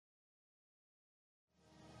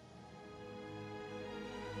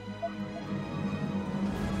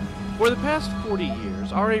For the past 40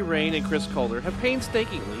 years, R.A. Rain and Chris Kohler have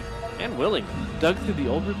painstakingly and willingly dug through the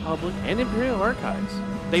Old Republic and Imperial archives.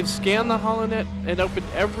 They've scanned the HoloNet and opened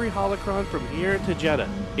every holocron from here to Jedha.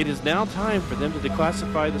 It is now time for them to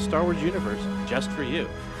declassify the Star Wars universe just for you.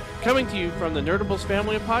 Coming to you from the Nerdables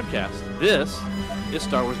family of podcasts, this is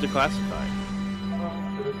Star Wars Declassified.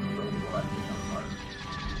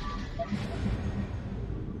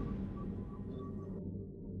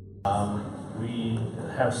 We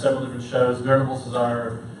have several different shows. Nerdables is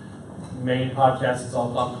our main podcast. It's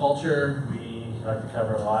all pop culture. We like to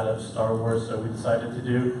cover a lot of Star Wars, so we decided to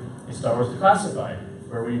do a Star Wars Declassified,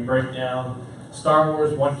 where we break down Star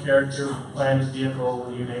Wars, one character, planet,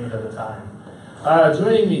 vehicle, you name it at a time.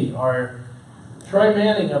 Joining me are Troy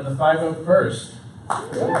Manning of the 501st,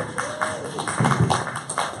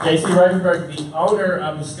 J.C. Reifenberg, the owner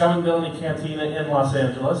of the Scum and Villainy Cantina in Los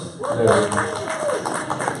Angeles.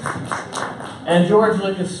 And George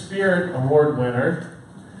Lucas Spirit Award winner,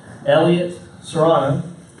 Elliot Serrano.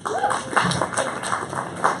 And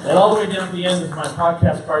all the way down at the end is my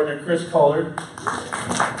podcast partner, Chris Kohler.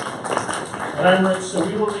 And I'm Rich, so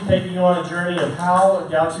we will be taking you on a journey of how a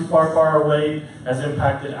galaxy far, far away has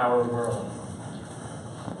impacted our world.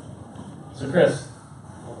 So Chris.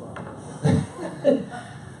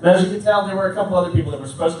 Now, as you can tell, there were a couple other people that were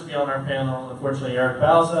supposed to be on our panel. Unfortunately, Eric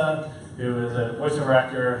Balza, who is a voiceover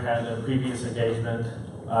actor, had a previous engagement.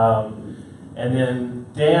 And then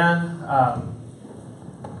Dan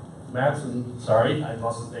Madsen, sorry, I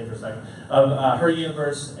lost his name for a second, of Her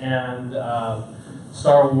Universe and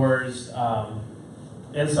Star Wars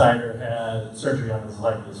Insider had surgery on his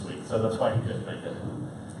leg this week, so that's why he couldn't make it.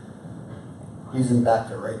 He's in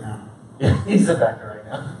Bacta right now. Yeah, he's in Bacta right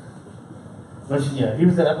now. Which, yeah, he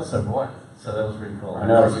was in episode 1, so that was pretty cool. I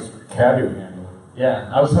know, it's Caddy handle.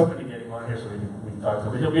 Yeah, I was hoping to get him on here so we can talk to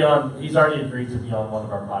him. He'll be on, he's already agreed to be on one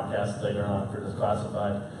of our podcasts later on for this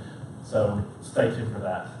classified. So stay tuned for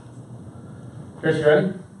that. Chris, you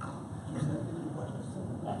ready?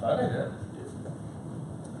 I thought I did.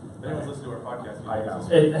 If anyone's listening to our podcast, I know.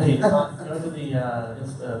 Hey, go to the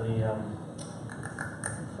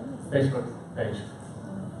Facebook page.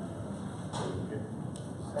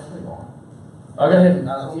 I'll go ahead and,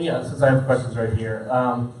 since I have questions right here.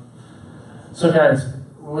 So guys,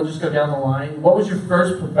 we'll just go down the line. What was your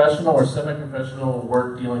first professional or semi-professional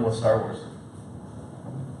work dealing with Star Wars?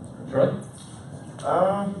 Troy?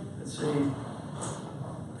 Let's see. I'm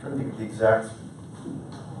trying to think of the exact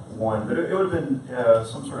one, but it would have been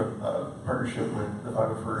some sort of partnership with the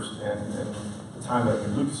 501st and the time that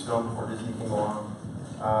when Lucasfilm before Disney came along,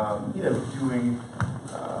 doing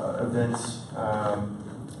events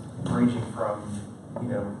ranging from,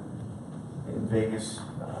 in Vegas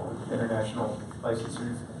with international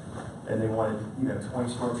licensors, and they wanted, 20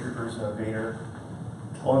 stormtroopers and a Vader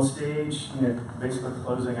on stage, basically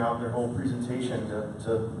closing out their whole presentation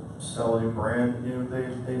to sell a new brand,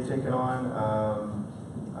 they've taken on,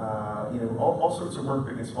 all sorts of work,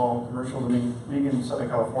 big and small commercials. I mean, being in Southern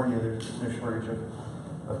California, there's no shortage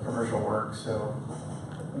of commercial work, so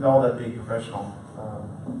all that being professional.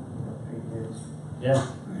 Yeah.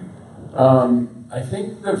 I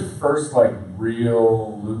think the first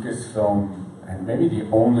real Lucasfilm, and maybe the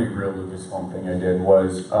only real Lucasfilm thing I did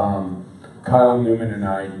was Kyle Newman and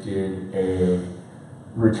I did a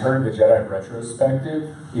Return of the Jedi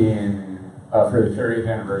retrospective for the 30th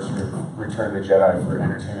anniversary of Return of the Jedi for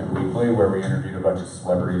Entertainment Weekly, where we interviewed a bunch of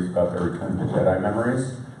celebrities about their Return of the Jedi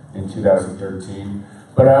memories in 2013.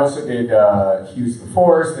 But I also did Hughes the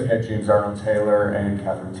Force that had James Arnold Taylor and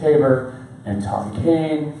Catherine Tabor and Tom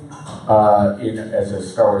Kane as a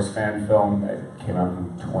Star Wars fan film that came out in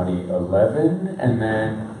 2011, and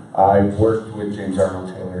then I worked with James Arnold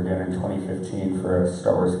Taylor again in 2015 for a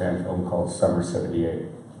Star Wars fan film called Summer '78.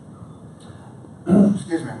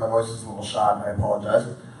 Excuse me, my voice is a little shot, I apologize.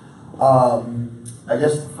 I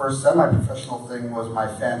guess the first semi-professional thing was my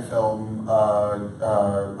fan film,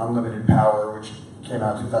 Unlimited Power, which came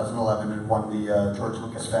out in 2011 and won the George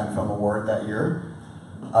Lucas Fan Film Award that year.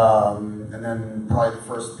 And then probably the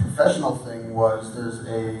first professional thing was there's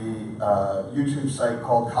a YouTube site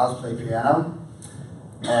called Cosplay Piano,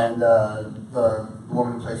 and the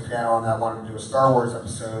woman who plays piano on that wanted to do a Star Wars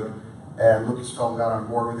episode, and Lucasfilm got on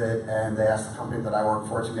board with it, and they asked the company that I work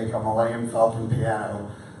for to make a Millennium Falcon piano.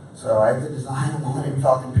 So I had to design a Millennium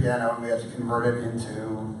Falcon piano, and we had to convert it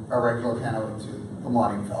into a regular piano into the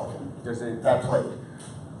Millennium Falcon. That played.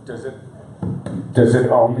 Does it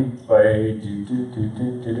only play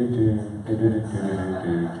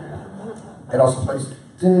It also plays.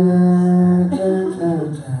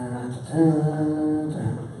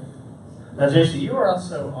 Now, JC, you were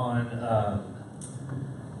also on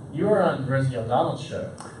You were on Rosie O'Donnell's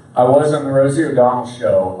show. I was on the Rosie O'Donnell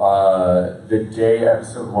show the day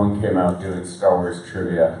episode 1 came out doing Star Wars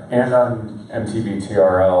trivia, and on MTV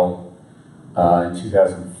TRL in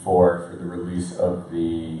 2004 for the release of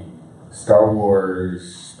the Star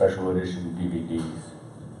Wars Special Edition DVDs.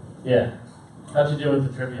 Yeah. How'd you do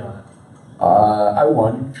with the trivia on it? I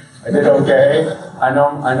won. I did okay. I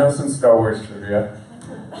know some Star Wars trivia.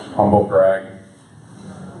 Humble brag.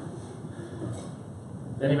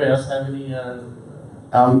 Anybody else have any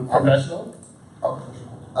I'm professional?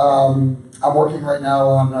 I'm working right now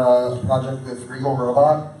on a project with Regal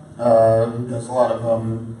Robot, who does a lot of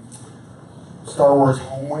Star Wars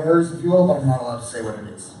homewares, if you will, but I'm not allowed to say what it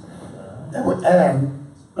is. And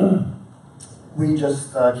we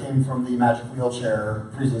just came from the Magic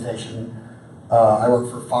Wheelchair presentation. I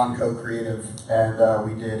work for Fonco Creative, and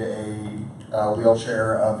we did a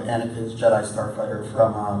wheelchair of Anakin's Jedi Starfighter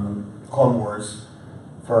from Clone Wars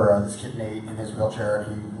for this kid Nate in his wheelchair,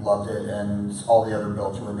 and he loved it, and all the other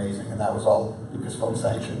builds were amazing, and that was all Lucasfilm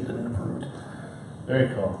sanctioned and approved. Very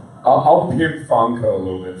cool. I'll pimp Fonco a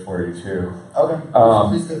little bit for you too. Okay,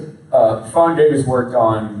 please do. Fawn Davis worked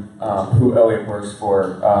on who Elliot works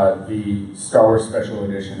for, the Star Wars Special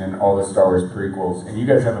Edition and all the Star Wars prequels, and you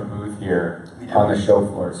guys have a booth here on the show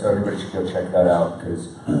floor, so everybody should go check that out,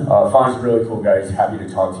 because Fawn's a really cool guy. He's happy to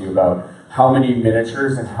talk to you about how many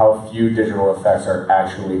miniatures and how few digital effects are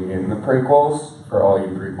actually in the prequels, for all you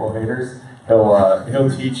prequel haters. He'll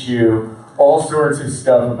teach you all sorts of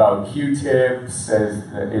stuff about Q-tips as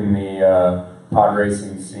in the pod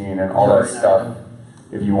racing scene and all that stuff,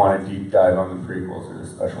 if you want a deep dive on the prequels or the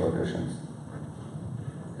special editions.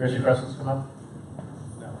 Chris, your questions come up?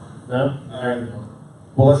 No? No?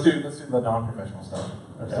 Well, let's do the non-professional stuff.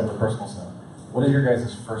 Okay. So the personal stuff. What is your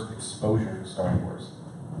guys' first exposure to Star Wars?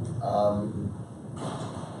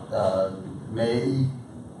 May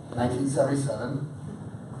 1977.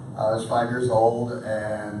 I was 5 years old,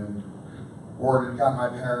 and word had got my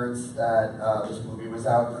parents that this movie was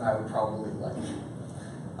out, and I would probably like it.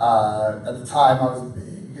 At the time, I was a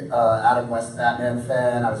big Adam West Batman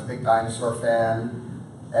fan. I was a big dinosaur fan,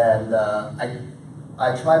 and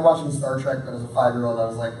I tried watching Star Trek, but as a 5-year-old, I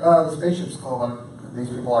was like, oh, the spaceship's cool, but these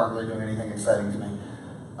people aren't really doing anything exciting to me.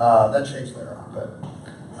 That changed later on, but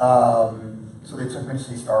so they took me to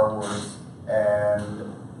see Star Wars,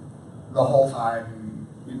 and the whole time,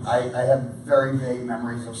 I have very vague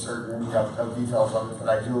memories of certain of details of it, but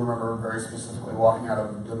I do remember very specifically walking out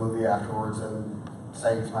of the movie afterwards and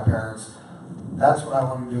saying to my parents, "That's what I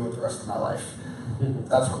want to do with the rest of my life.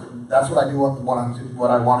 That's what I do. What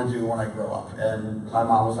I want to do when I grow up." And my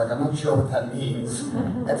mom was like, "I'm not sure what that means,"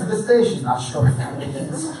 and to this day, she's not sure what that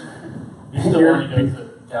means. You still want to go to the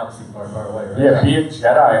galaxy far, far away, right? Yeah, be a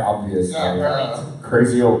Jedi, obviously. Yeah, right.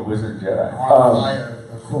 Crazy old wizard Jedi. I want to fly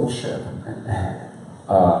a cool ship.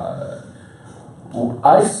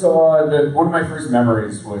 I saw that one of my first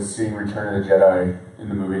memories was seeing Return of the Jedi in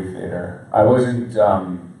the movie theater. I wasn't,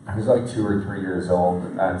 I was like 2 or 3 years old,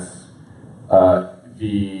 and that's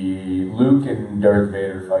the Luke and Darth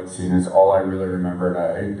Vader fight scene is all I really remember,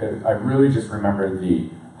 and I really just remember the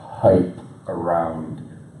hype around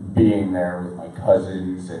being there with my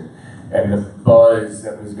cousins and the buzz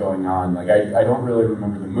that was going on. Like, I don't really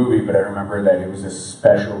remember the movie, but I remember that it was a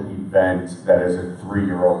special event that as a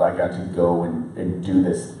 3-year-old I got to go and do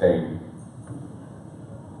this thing.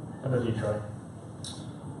 How about you, Troy?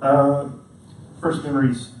 First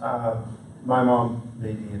memories, my mom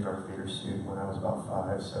made me a Darth Vader suit when I was about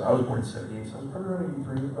 5, so I was born in 78, so I was probably around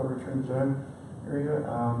 83, about Return of the Jedi area.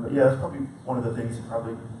 But yeah, that's probably one of the things that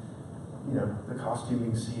probably, you know, the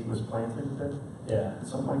costuming seed was planted a bit. Yeah.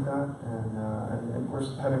 Something like that, and of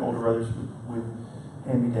course having older brothers with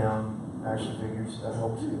hand-me-down action figures, that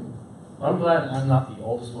helped too. Well, I'm glad I'm not the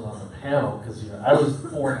oldest one on the panel, because I was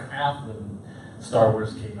 4 and a half when Star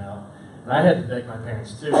Wars came out, and I had to beg my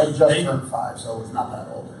parents too. I just turned 5, so it's not that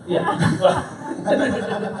old. Yeah.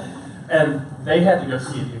 And they had to go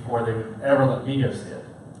see it before they would ever let me go see it.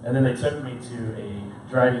 And then they took me to a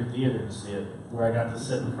drive-in theater to see it, where I got to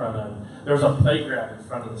sit in front of, there was a playground in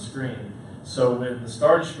front of the screen. So when the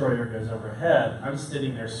Star Destroyer goes overhead, I'm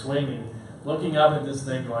sitting there swinging, looking up at this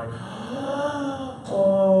thing going,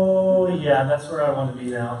 oh yeah, that's where I want to be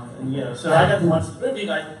now. And, you know, so I got to watch the movie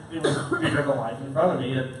like it was bigger than life in front of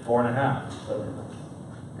me at 4 and a half. So,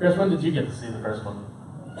 Chris, when did you get to see the first one?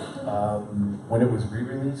 When it was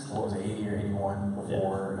re-released, what was it, 80 or 81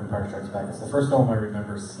 before Empire Strikes Back? It's the first film I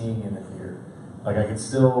remember seeing in the theater. Like, I could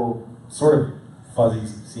still sort of fuzzy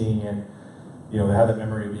seeing it. You know, I had that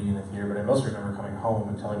memory of being in the theater, but I mostly remember coming home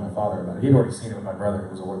and telling my father about it. He'd already seen it with my brother, who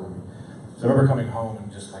was older than me. So I remember coming home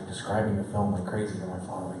and just like describing the film like crazy to my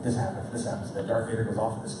father, like this happens, and then Darth Vader goes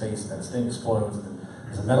off into space, and then his thing explodes, and then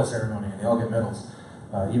there's a medal ceremony, and they all get medals.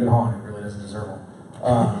 Even Han, who really doesn't deserve them.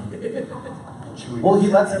 Well, he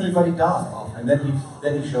lets everybody die, and then he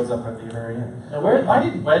shows up at the very end. Now, why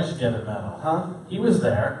did Wedge get a medal? Huh? He was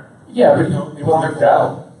there. Yeah, but He wasn't there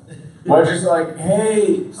out. Wedge is like,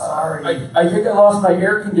 hey, Sorry. I think I lost my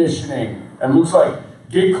air conditioning. And Luke's like,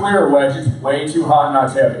 get clear, Wedge, it's way too hot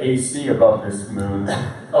not to have AC above this moon.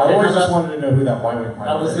 I always just wanted to know who that Y-Wing pilot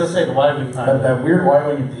I was is. going to say the Y-Wing time. That weird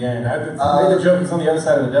Y-Wing at the end. I made the joke, it was on the other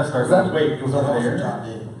side of the Death Star. So wait, it was over there? John D.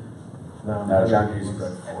 No, John Hughes is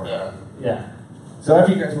good. Yeah. So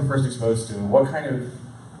after you guys were first exposed to, what kind of,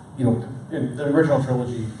 the original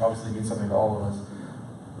trilogy obviously means something to all of us.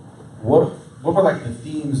 What were like the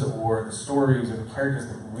themes or the stories or the characters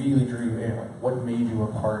that really drew you in? Like what made you a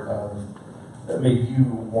part of, that made you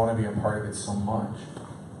want to be a part of it so much?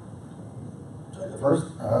 The first?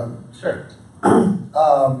 Sure.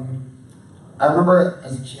 I remember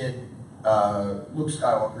as a kid, Luke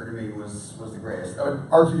Skywalker to me was the greatest.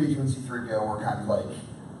 R2-D2 and C-3PO were kind of like,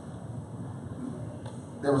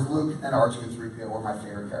 there was Luke and R2 and 3PO were my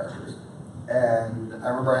favorite characters. And I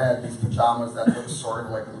remember I had these pajamas that looked sort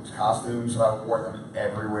of like Luke's costume, so I wore them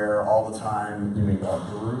everywhere, all the time. You mean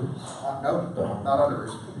underoos? No, not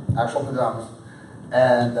underoos. Actual pajamas.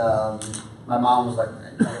 And my mom was like,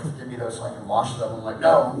 give me those so I can wash them. I'm like,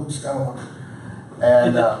 no, Luke Skywalker.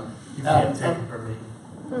 And You can't take it from me.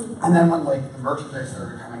 and then when like the merchandise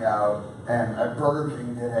started coming out, and Burger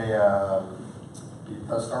King did a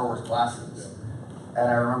Star Wars glasses, and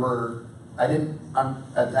I remember at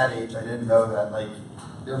that age I didn't know that like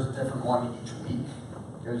there was a different one each week.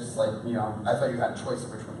 It was just like I thought you had a choice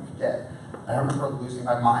of which one you could get. And I remember losing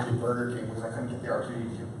my mind at Burger King because I couldn't get the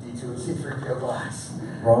R2-D2 and C-3PO glass.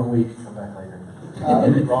 Wrong week, come back later.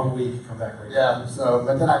 Wrong week, come back later. Yeah. So,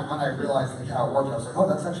 but then when I realized like how it worked, I was like, oh,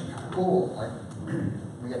 that's actually kind of cool. Like.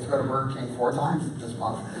 We get to go to Burger King 4 times this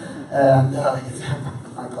month, and I get to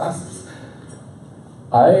have my glasses.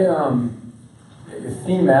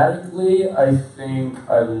 Thematically, I think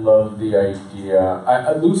I love the idea.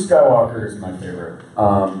 Luke Skywalker is my favorite.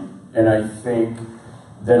 And I think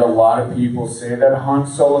that a lot of people say that Han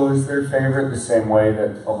Solo is their favorite, the same way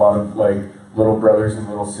that a lot of like little brothers and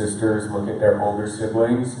little sisters look at their older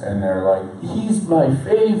siblings and they're like, he's my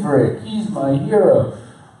favorite, he's my hero.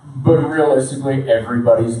 But realistically,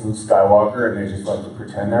 everybody's Luke Skywalker, and they just like to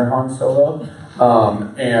pretend they're Han Solo.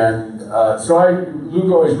 So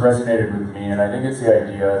Luke always resonated with me, and I think it's the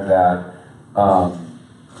idea that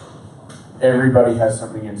everybody has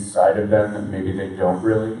something inside of them that maybe they don't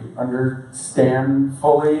really understand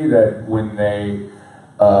fully, that when they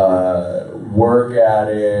work at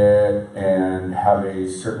it and have a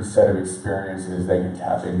certain set of experiences, they can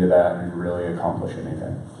tap into that and really accomplish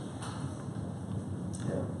anything.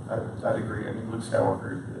 I'd agree. I mean, Luke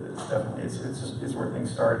Skywalker is definitely, it's where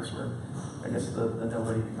things start. It's where, I guess, the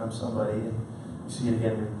nobody becomes somebody. And you see it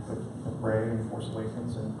again with Rey and Force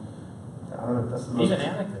Awakens. And I don't know, that's the most... Even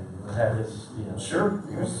Anakin had his, Sure.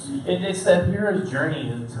 It's that hero's journey,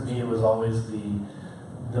 and to me, it was always the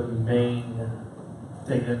main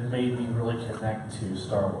thing that made me really connect to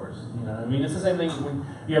Star Wars. I mean, it's the same thing when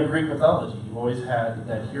you have Greek mythology. You always had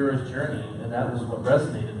that hero's journey, and that was what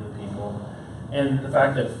resonated with people. And the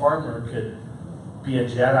fact that Farmer could be a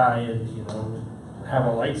Jedi and have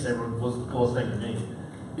a lightsaber was the coolest thing to me.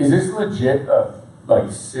 Is this legit like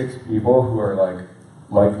 6 people who are like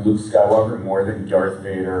Luke Skywalker more than Darth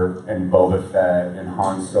Vader and Boba Fett and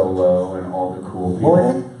Han Solo and all the cool people?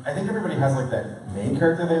 Well, I think everybody has like that main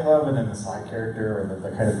character they love, and then the side character, or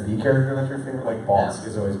the kind of B character that's your favorite. Like Boss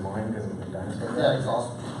is always mine because of the dinosaur. Yeah, he's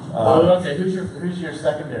awesome. Okay, who's your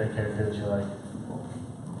secondary character that you like?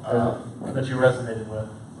 That you resonated with?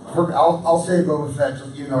 I'll say Boba Fett,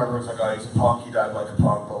 just even though everyone's like, oh, he's a punk, he died like a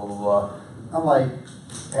punk, blah, blah, blah. I'm like,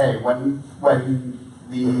 hey, when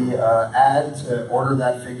the ad to order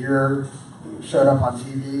that figure showed up on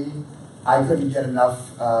TV, I couldn't get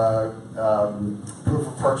enough proof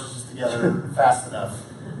of purchases together fast enough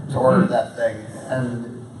to order that thing.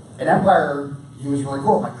 And in Empire, he was really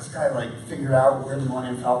cool. Like, this guy figured out where the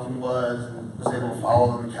Millennium Falcon was and was able to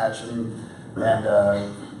follow them and catch him, and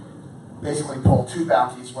basically pulled 2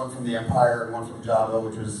 bounties, one from the Empire and one from Jabba,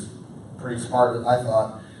 which was pretty smart, I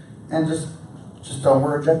thought. And just don't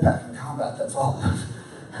wear a jetpack in combat, that's all.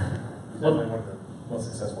 Definitely one of the most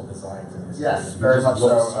successful designs in history. Yes, very much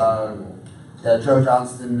so. Yeah, Joe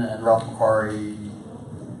Johnston and Ralph McQuarrie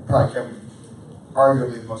probably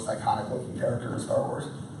arguably the most iconic looking character in Star Wars.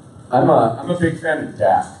 I'm a big fan of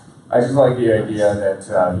Dak. I just like the idea that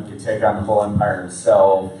he could take on the whole empire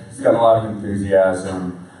himself. He's got a lot of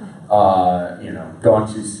enthusiasm. Gone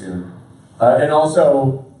too soon. And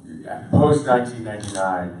also, post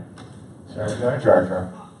 1999, Jar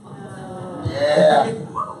Jar. Yeah.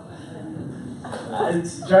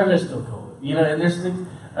 Jar Jar's still cool. And there's things.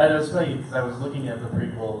 And it was funny because I was looking at the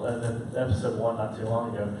prequel, episode 1 not too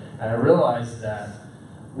long ago, and I realized that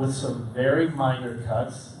with some very minor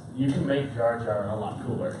cuts, you can make Jar Jar a lot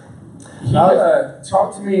cooler.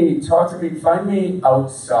 Talk to me, find me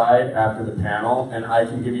outside after the panel, and I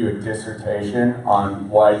can give you a dissertation on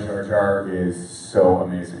why Jar Jar is so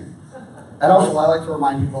amazing. And also, I like to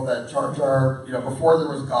remind people that Jar Jar, before there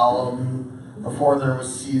was Gollum, before there was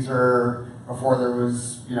Caesar, before there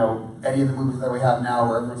was, any of the movies that we have now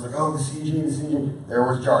where everyone's like, oh, the CG, there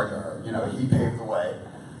was Jar Jar. He paved the way.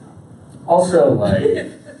 Also,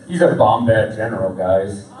 he's a Bombad general,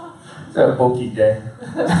 guys. It's a Wookiee day.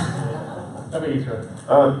 I mean, he's right.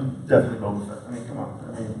 Definitely Boba Fett. I mean, come on.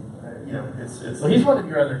 I mean, it's. Well, he's one of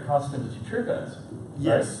your other costumes you troop as.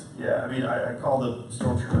 Yes. Yeah. I mean, I call the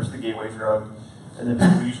stormtroopers the gateway drug, and then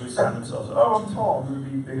people usually sign themselves. Oh, I'm tall. I'm gonna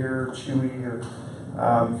be bigger, chewy, or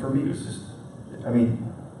for me, it was just. I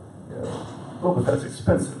mean, Boba Fett's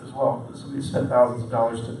expensive as well. Somebody spent thousands of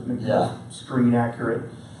dollars to make it screen accurate.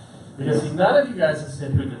 Because none of you guys have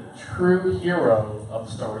said who the true hero of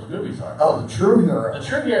the Star Wars movies are. Oh, the true hero. The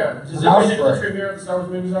true hero. Does anybody know who the true hero of the Star Wars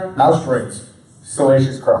movies are? Mouse Droids.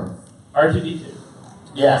 Salacious Crumb. R2-D2.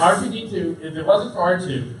 Yes. R2-D2, if it wasn't for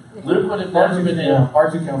R2, Luke would have never been in.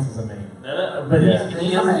 R2 counts as a main. No, but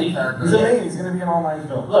He's a main He's a main. He's going to be in all 9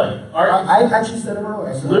 films. Look, I actually said it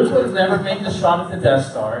earlier. Luke would have never made the shot at the Death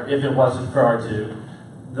Star if it wasn't for R2.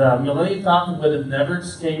 The Millennium Falcon would have never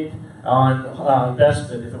escaped on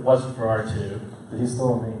Bespin if it wasn't for R2. But he's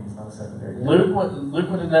still a main. He's not a secondary. Luke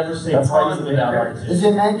would have never saved That's why he's Han the without main R2. Is he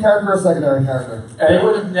a main character or a secondary character? They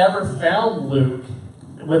would have never found Luke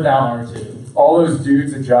without R2. All those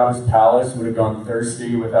dudes at Jabba's palace would have gone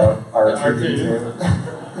thirsty without R2.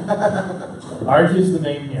 R2's the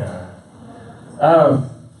main hero.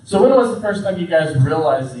 So when was the first time you guys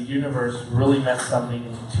realized the universe really meant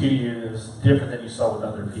something to you that was different than you saw with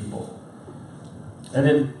other people? And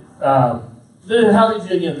then, how did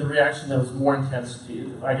you get the reaction that was more intense to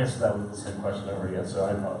you? I guess that was the same question over again, so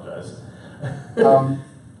I apologize.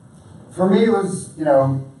 For me, it was,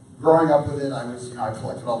 growing up with it, I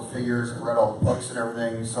collected all the figures, I read all the books and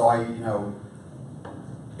everything, so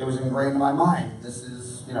it was ingrained in my mind. This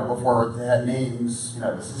is, before they had names,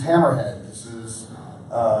 this is Hammerhead, this is,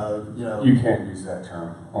 You can't use that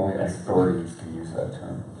term. Only authorities can use that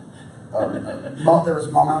term. There was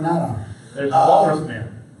Momo Nana. There's Walrus Man.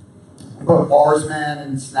 But Walrus Man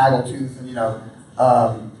and Snaggletooth and,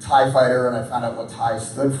 TIE Fighter, and I found out what TIE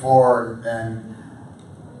stood for, and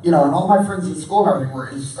and all my friends in school and everything were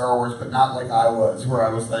into Star Wars, but not like I was, where I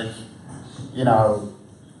was like,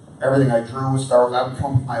 everything I drew was Star Wars. I would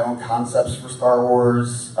come up with my own concepts for Star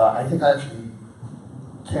Wars. I think I actually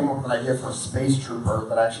came up with an idea for a space trooper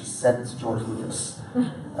that I actually sent to George Lucas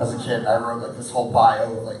as a kid. I wrote like this whole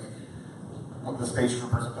bio of like what the space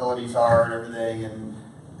trooper's abilities are and everything,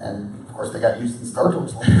 and of course they got used in Star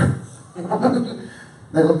Wars later.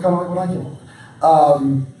 They look kind of like what I did.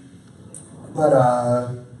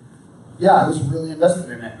 Yeah, I was really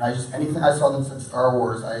invested in it. And anything I saw that said Star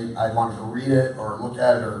Wars, I wanted to read it or look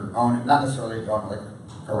at it or own it. Not necessarily own like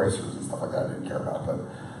erasers and stuff like that I didn't care about, but.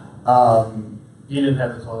 You didn't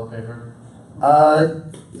have the toilet paper? I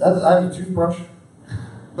have a toothbrush.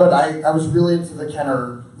 But I was really into the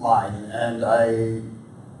Kenner line, and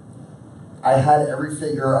I had every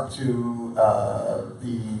figure up to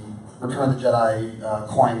the Return of the Jedi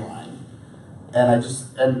coin line. And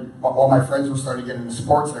while my friends were starting to get into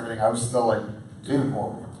sports and everything, I was still like, dude,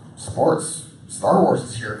 well, sports, Star Wars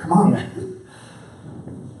is here, come on, man.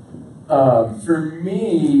 For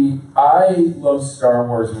me, I loved Star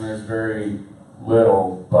Wars when I was very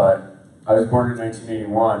little, but I was born in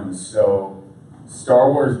 1981, so Star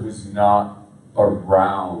Wars was not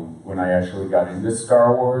around when I actually got into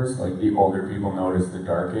Star Wars. Like the older people noticed the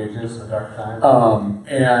Dark Ages. The Dark Time.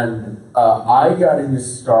 I got into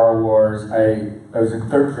Star Wars. I was in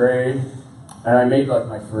 3rd grade, and I made like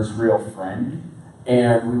my first real friend.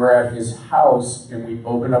 And we were at his house, and we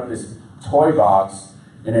opened up this toy box,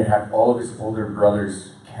 and it had all of his older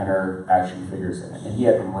brother's Kenner action figures in it. And he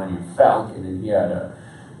had the Millennium Falcon, and he had the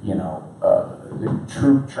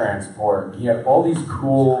troop transport. He had all these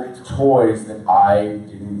cool toys that I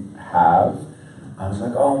didn't have. I was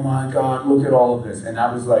like, oh my God, look at all of this. And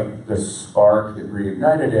that was like the spark that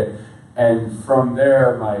reignited it. And from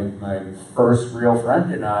there, my first real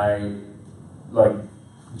friend and I, like,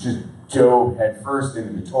 just dove headfirst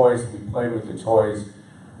into the toys. We played with the toys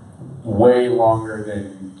way longer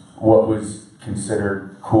than what was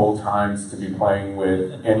considered cool times to be playing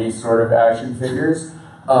with any sort of action figures.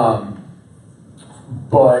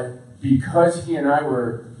 But because he and I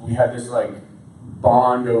we had this like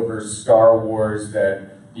bond over Star Wars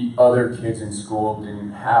that the other kids in school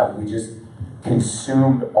didn't have. We just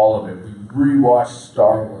consumed all of it. We rewatched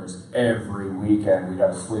Star Wars every weekend. We'd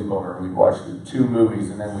have a sleepover and we'd watch the 2 movies,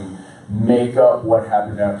 and then we'd make up what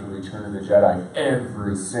happened after Return of the Jedi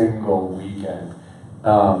every single weekend.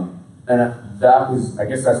 And that was, I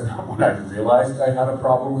guess that's not when I realized I had a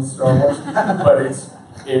problem with Star Wars, but it's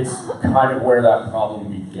kind of where that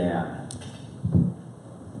problem began.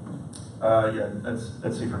 Yeah,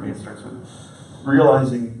 that's it for me. It starts with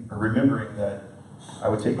realizing or remembering that I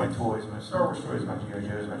would take my toys, my Star Wars toys, my G.I.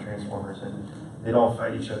 Joes, my Transformers, and they'd all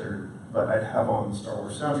fight each other, but I'd have on the Star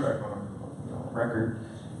Wars soundtrack on a record,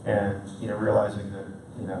 and realizing that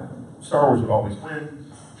Star Wars would always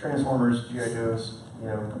win, Transformers, G.I. Joes, You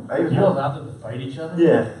allowed them to fight each other?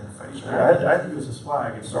 Yeah, fight each other. I think it was a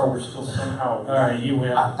swag, and Star Wars still somehow. All right, you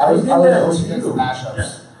win. I was always against the mashups.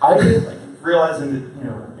 Yeah. I did. Like, realizing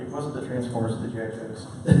that it wasn't the Transformers and the G.I. Joes.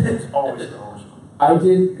 It's always Star Wars. I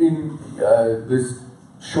did in this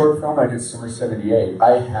short film I did, Summer '78.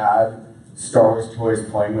 I had Star Wars toys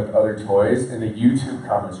playing with other toys, and the YouTube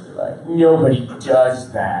comments were like, "Nobody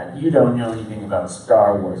does that. You don't know anything about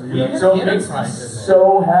Star Wars." So it makes me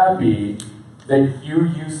so happy that you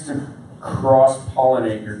used to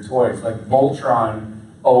cross-pollinate your toys. Like Voltron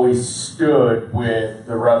always stood with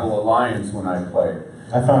the Rebel Alliance when I played.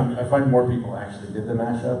 I find more people actually did the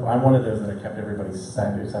mashup. I'm one of those that I kept everybody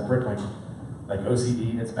separate, like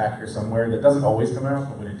OCD that's back here somewhere that doesn't always come out,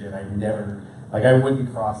 but when it did, I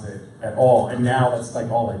wouldn't cross it at all. And now that's like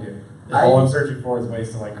all I do. All I'm searching for is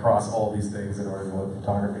ways to like cross all these things in order to look at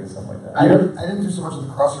photography and stuff like that. I didn't do so much of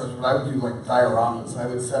the crossroads, but I would do like dioramas. I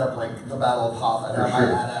would set up like the Battle of Hoth. I'd have my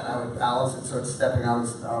AT-AT, and I would balance it so it's stepping on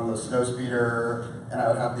the snowspeeder, and I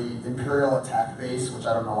would have the Imperial attack base, which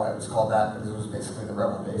I don't know why it was called that, because it was basically the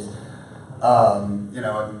Rebel base. And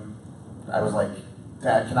I was like,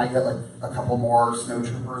 Dad, can I get like a couple more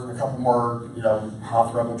snowtroopers and a couple more,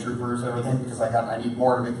 Hoth Rebel troopers and everything, because I need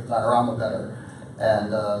more to make the diorama better.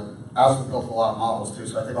 And I also built a lot of models too,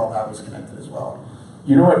 so I think all that was connected as well.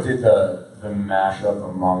 You know what did the mashup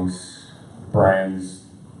amongst brands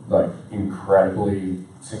like incredibly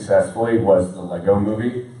successfully was the Lego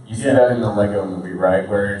movie. You see that in the Lego movie, right?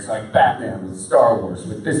 Where it's like Batman with Star Wars,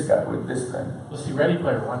 with this guy, with this thing. Well, see, Ready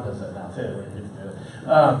Player One does that now too.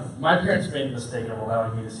 My parents made the mistake of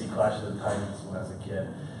allowing me to see Clash of the Titans when I was a kid.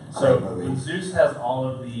 So when Zeus has all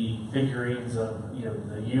of the figurines of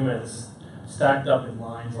the humans stacked up in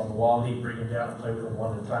lines on the wall, and he'd bring them down and play with them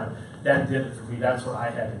one at a time. That did it for me. That's what I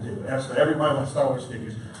had to do. So every one of my Star Wars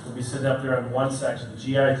figures would be sitting up there in one section. The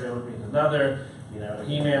G.I. Joe would be in another.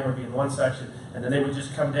 He-Man would be in one section, and then they would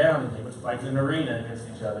just come down and they would fight in an arena against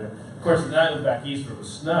each other. Of course, the night back east where it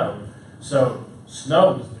was snow, so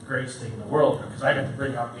snow was the greatest thing in the world because I got to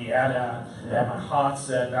bring out the AT-AT, have my Hoth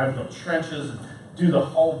set, and I would build trenches and do the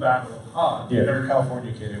whole battle of Hoth. Yeah, if you're a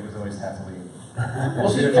California kid, it was always Tatooine. Well,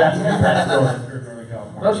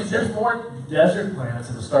 see, there's more desert planets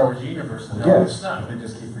in the Star Wars universe than there are snow. They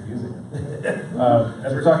just keep reusing them.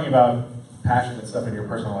 As we're talking about passion and stuff in your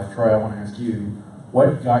personal life, Troy, I want to ask you,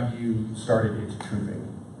 what got you started into trooping?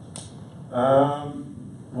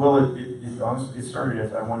 Well, honestly, it started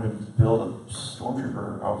as I wanted to build a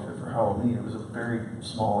stormtrooper outfit for Halloween. It was a very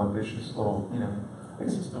small, ambitious little, I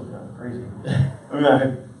guess it's still kind of crazy. I mean, I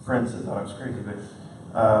had friends that thought I was crazy,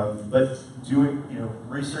 but doing,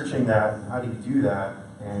 researching that, how do you do that,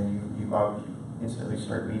 and you instantly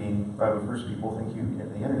start meeting 501st people, thank you,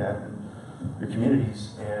 the internet and your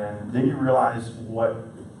communities, and then you realize what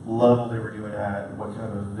level they were doing at, and what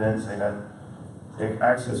kind of events they had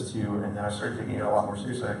access to, and then I started taking it a lot more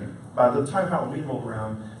seriously. By the time Halloween rolled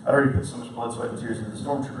around, I'd already put so much blood, sweat, and tears into the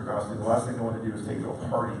stormtrooper costume. The last thing I wanted to do was take it to a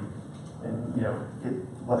party and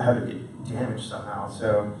have it get damaged somehow.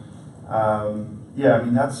 So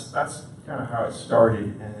that's kind of how it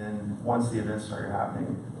started. And then once the events started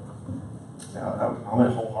happening, I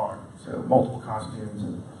went whole hog. So multiple costumes.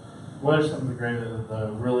 And what are some of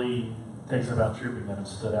the really things about trooping that have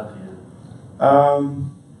stood out to you?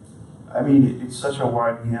 It's such a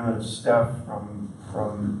wide gamut of stuff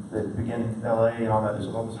from the beginning in LA and all that.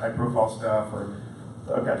 There's all this high profile stuff where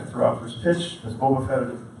I got to throw out first pitch as Boba Fett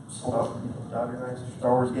sold out Dodger Knights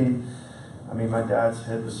Star Wars game. I mean, my dad's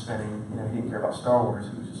head was spinning. He didn't care about Star Wars.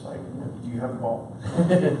 He was just like, do you have the ball?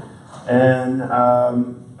 And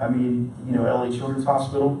I mean, you know, LA Children's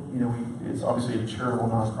Hospital, you know, it's obviously a charitable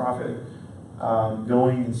nonprofit.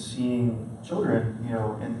 Going and seeing children, you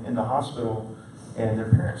know, in the hospital and their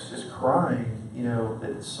parents just crying, you know,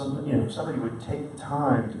 that somebody would take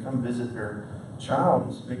time to come visit their child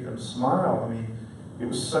and make them smile. I mean, it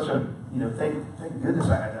was such a, you know, thank goodness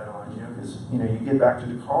I had that on, you know, because, you know, you get back to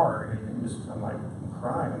the car and I'm like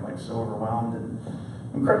crying, I'm like so overwhelmed and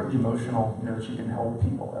incredibly emotional, you know, that you can help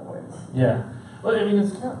people that way. Yeah. Well, I mean,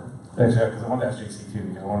 it's kind of, because I wanted to ask JC too,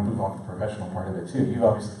 because I want to move on to the professional part of it too. You've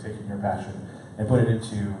obviously taken your passion and put it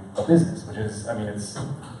into a business, which is, I mean, does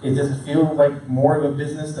it feel like more of a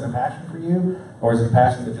business than a passion for you? Or is it a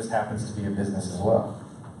passion that just happens to be a business as well?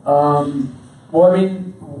 Well, I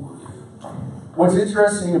mean, what's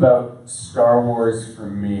interesting about Star Wars for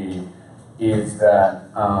me is that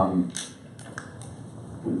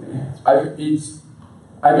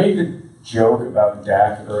I made the joke about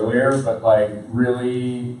Dak earlier, but like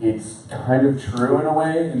really, it's kind of true in a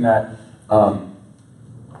way in that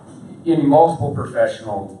in multiple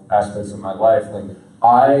professional aspects of my life, like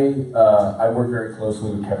I work very closely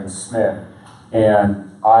with Kevin Smith,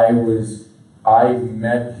 and I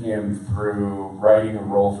met him through writing a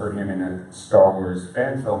role for him in a Star Wars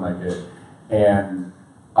fan film I did, and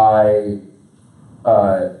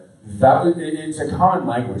it's a common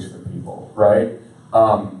language for people, right?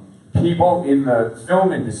 People in the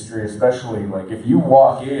film industry, especially, like if you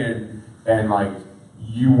walk in and like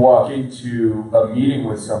you walk into a meeting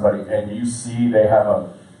with somebody and you see they have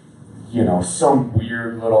some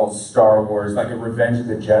weird little Star Wars, like a Revenge of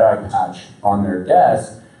the Jedi patch on their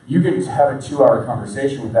desk, you can have a 2-hour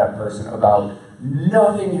conversation with that person about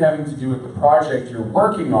nothing having to do with the project you're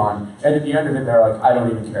working on, and at the end of it, they're like, I don't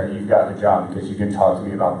even care, you've got the job because you can talk to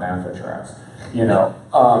me about Bantha tracks, you know?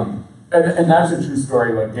 And that's a true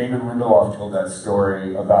story. Like Damon Lindelof told that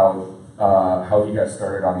story about how he got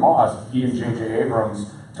started on Lost. He and J.J.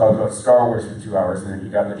 Abrams talked about Star Wars for 2 hours, and then he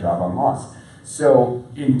got the job on Lost. So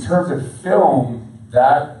in terms of film,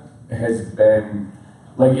 that has been,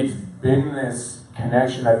 like, it's been this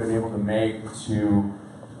connection I've been able to make to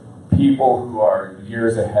people who are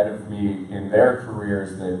years ahead of me in their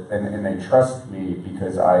careers, and they trust me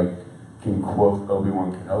because I can quote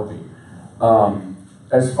Obi-Wan Kenobi.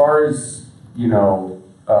 As far as,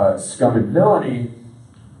 Scum and Villainy,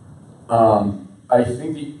 I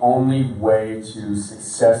think the only way to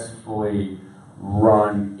successfully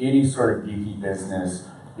run any sort of geeky business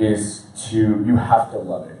is you have to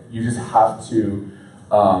love it. You just have to,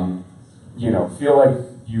 feel like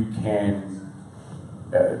you can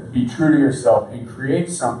be true to yourself and create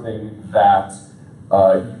something that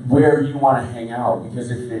where you want to hang out.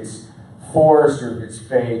 Because if it's forced or if it's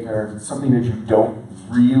fake or if it's something that you don't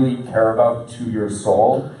really care about to your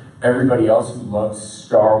soul, everybody else who loves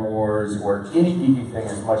Star Wars or any geeky thing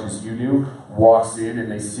as much as you do walks in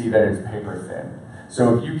and they see that it's paper thin.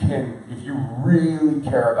 So if you really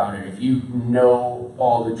care about it, if you know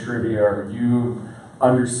all the trivia, or you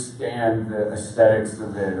understand the aesthetics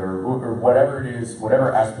of it, or whatever it is,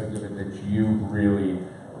 whatever aspect of it that you really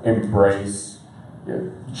embrace,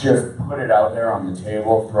 just put it out there on the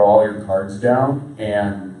table, throw all your cards down,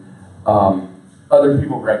 and other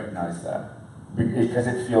people recognize that because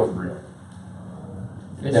it feels real.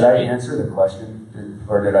 Did I answer the question,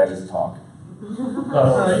 or did I just talk?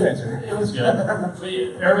 It was good.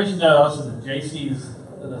 Everybody should know also that JC's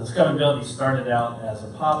the Scum and Villainy started out as a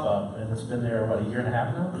pop-up, and it's been there, what, a year and a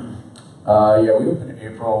half now? Yeah, we opened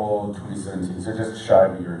in April 2017, so just shy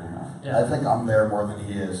of a year and a half. Yeah. I think I'm there more than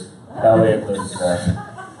he is. Elliot lives there.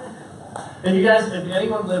 If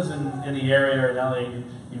anyone lives in the area or in LA,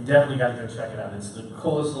 you've definitely got to go check it out. It's the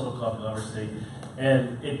coolest little club you'll ever see,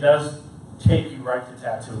 and it does take you right to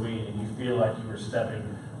Tatooine, and you feel like you were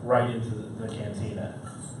stepping right into the cantina.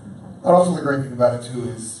 And also the great thing about it too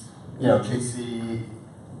is, JC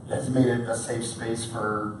has made it a safe space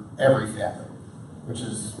for every fandom, which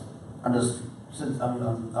is,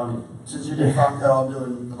 since you did Funko, I'm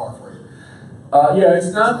doing the bar for you. Yeah,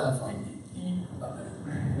 it's not. that fun.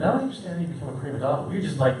 Now I understand how you become a prima donna. We're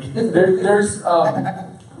just like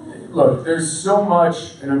Look, there's so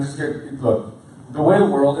much, and I'm just gonna look. The way the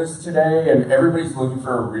world is today, and everybody's looking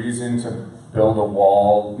for a reason to build a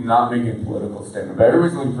wall. Not making a political statement, but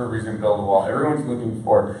everybody's looking for a reason to build a wall. Everyone's looking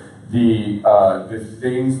for the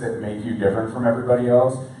things that make you different from everybody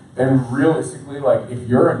else. And realistically, like, if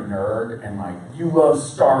you're a nerd and like you love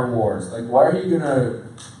Star Wars, like why are you gonna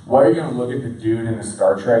look at the dude in the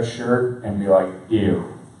Star Trek shirt and be like,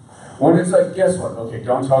 ew? When it's like, guess what? Okay,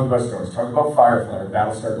 don't talk about Star Wars. Talk about Firefly, or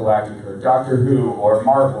Battlestar Galactica, or Doctor Who, or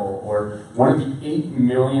Marvel, before, one of the 8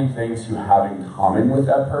 million things you have in common with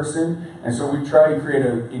that person. And so we try to create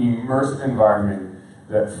an immersive environment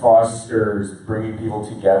that fosters bringing people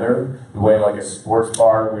together, the way like a sports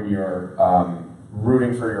bar when you're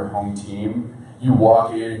rooting for your home team, you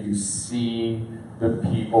walk in and you see the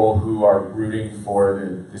people who are rooting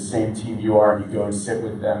for the same team you are, and you go and sit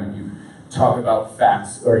with them and you talk about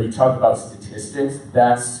facts or you talk about statistics.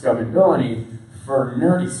 That's Scum and Villainy for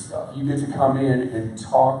nerdy stuff. You get to come in and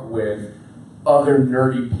talk with other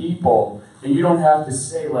nerdy people, and you don't have to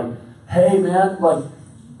say like, hey man, like,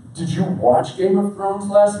 did you watch Game of Thrones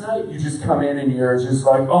last night? You just come in and you're just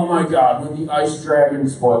like, oh my god, when the Ice Dragon,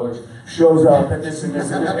 spoilers, shows up and this and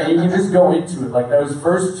this and this, and you can just go into it. Like those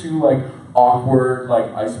first two like awkward like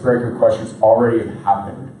icebreaker questions already have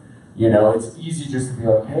happened. You know, it's easy just to be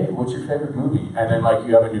like, hey, what's your favorite movie? And then like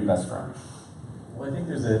you have a new best friend. Well, I think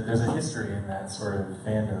there's a history in that sort of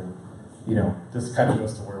fandom. You know, this kind of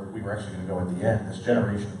goes to where we were actually going to go at the end. This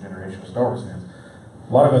generation of Star Wars fans.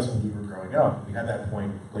 A lot of us, when we were growing up, we had that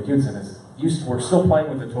point, like you had said, we're still playing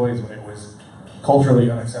with the toys when it was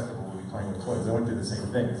culturally unacceptable to be playing with toys. I went through the same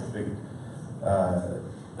thing as a big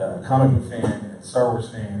comic book fan, and Star Wars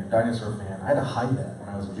fan, and dinosaur fan. I had to hide that when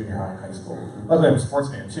I was in junior high and high school. Luckily, I'm a sports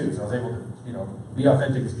fan too, so I was able to, you know, be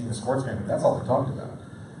authentic as being a sports fan. But that's all they talked about.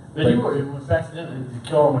 But you were, in fact, to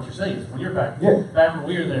go on what you're saying, is when you're back, Yeah. back when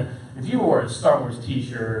we were there, if you wore a Star Wars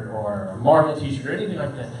t-shirt or a Marvel t-shirt or anything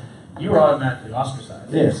like that, you were automatically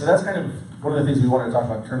ostracized. Yeah, so that's kind of one of the things we wanted to talk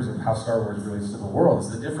about in terms of how Star Wars relates to the world, is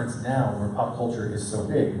the difference now where pop culture is so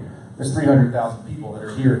big. There's 300,000 people that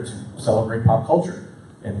are here to celebrate pop culture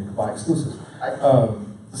and buy exclusives.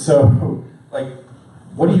 So, like,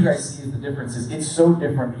 what do you guys see as the differences? It's so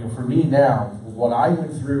different, you know, for me now, what I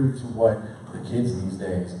went through to what the kids these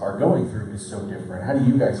days are going through is so different. How do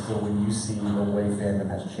you guys feel when you see the way fandom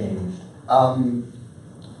has changed?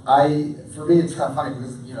 For me, it's kind of funny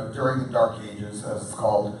because, you know, during the Dark Ages, as it's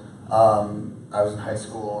called, I was in high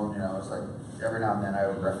school, and, you know, it was like, every now and then I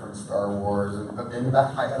would reference Star Wars, but in the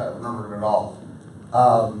back of my head, I remembered it all.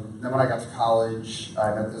 Then when I got to college,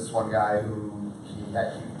 I met this one guy who, he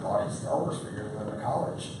bought his Star Wars figures when I went to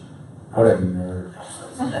college. What a nerd.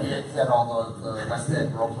 And he had all the West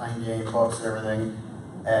End role-playing game books and everything,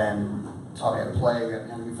 and taught me how to play,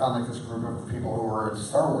 and we found like this group of people who were into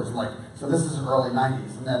Star Wars, and like, so this is early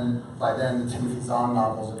 90s, and then by then the Timothy Zahn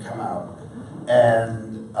novels had come out,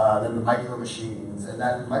 and then the Micro Machines, and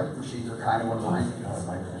that Micro Machines are kind of what reminded me of.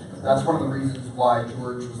 That's one of the reasons why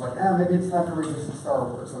George was like, maybe it's time to revisit Star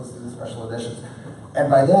Wars, let's do the special editions. And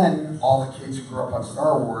by then, all the kids who grew up on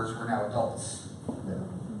Star Wars were now adults,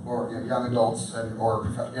 or, you know, young adults, or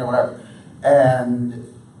you know, whatever, and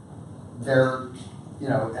they're, you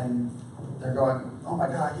know, and they're going, oh my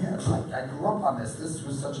God, yeah, like, I grew up on this. This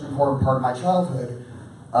was such an important part of my childhood.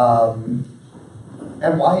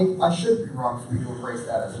 And why should it be wrong for me to embrace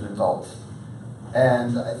that as an adult?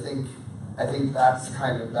 And I think that was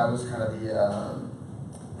kind of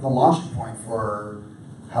the launching point for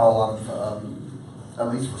how a lot of, at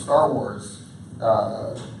least for Star Wars,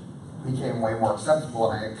 became way more acceptable.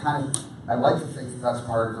 And I like to think that that's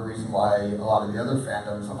part of the reason why a lot of the other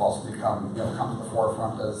fandoms have also become, you know, come to the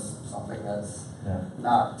forefront as something that's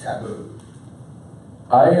not taboo.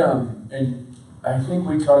 And I think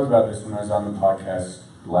we talked about this when I was on the podcast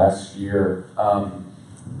last year. I'm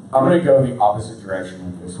going to go the opposite direction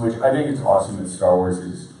with this, which I think it's awesome that Star Wars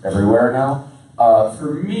is everywhere now.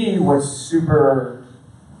 For me, what's super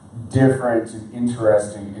different and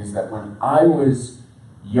interesting is that when I was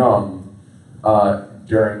young,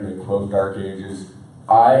 during the quote Dark Ages,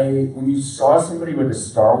 when you saw somebody with a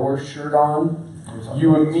Star Wars shirt on,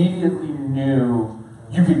 you immediately knew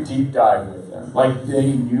you could deep dive with them. Like,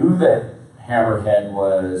 they knew that Hammerhead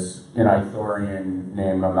was an Ithorian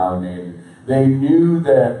name amalgamated. They knew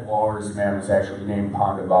that Walrus Man was actually named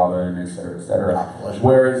Ponda Baba, and et cetera, et cetera.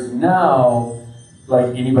 Whereas now,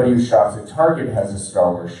 like, anybody who shops at Target has a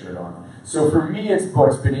Star Wars shirt on. So for me,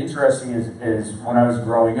 what's been interesting is when I was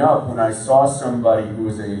growing up, when I saw somebody who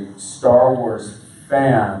was a Star Wars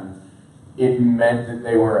fan, it meant that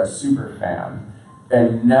they were a super fan.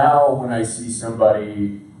 And now when I see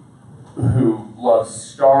somebody who loves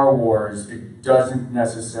Star Wars, it doesn't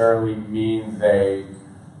necessarily mean they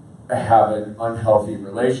have an unhealthy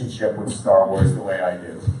relationship with Star Wars the way I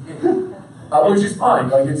do. Which is fine,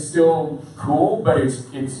 like, it's still cool, but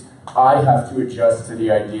I have to adjust to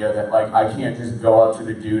the idea that, like, I can't just go up to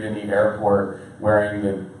the dude in the airport wearing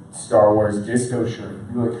the Star Wars disco shirt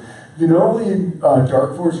and be like, you know, in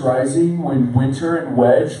Dark Force Rising, when Winter and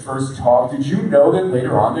Wedge first talked, did you know that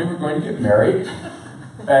later on they were going to get married?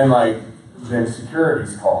 And, like, then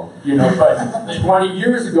security's called. You know, but 20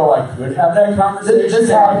 years ago I could have that conversation This and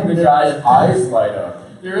happened. the guy's eyes light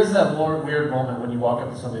up. There is that weird moment when you walk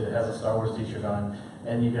up to somebody that has a Star Wars t-shirt on,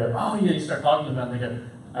 and you go, oh yeah, you start talking to them, and they go,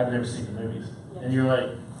 I've never seen the movies. And you're like,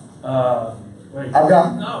 wait,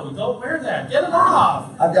 no, don't wear that, get it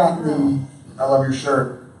off! I've gotten the I love your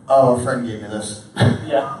shirt. Oh, a friend gave me this.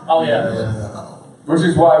 Yeah, oh yeah. Which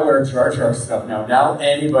is why I wear Jar Jar stuff now. Now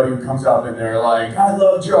anybody who comes up and they're like, I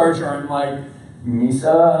love Jar Jar, I'm like,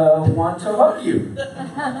 Misa want to hug you.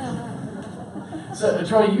 So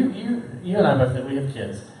Troy, you and I both, we have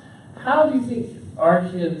kids. How do you think our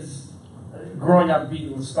kids growing up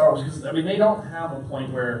being with Star Wars, because I mean they don't have a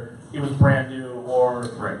point where it was brand new or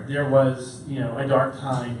there was, you know, a dark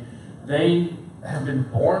time. They have been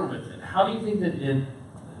born with it. How do you think that it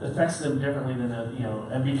affects them differently than you know,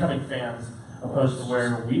 and becoming fans opposed to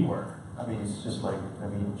where we were? I mean, it's just like, I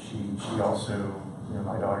mean, she also, you know,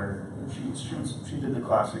 my daughter, she did the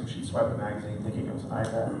classic, she swiped a magazine thinking it was an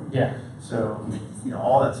iPad. Yeah. So, you know,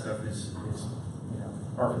 all that stuff is you know,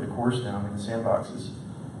 par for the course now. I mean, the sandbox is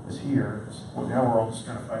here. Well, now we're all just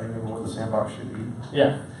kind of fighting over what the sandbox should be.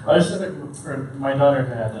 Yeah. I just said that my daughter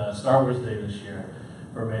had Star Wars Day this year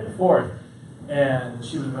for May the 4th, and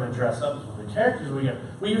she was going to dress up as one of the characters. We go,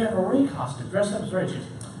 well, you have a Rey costume. Dress up as Rey. She goes,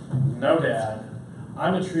 no, Dad.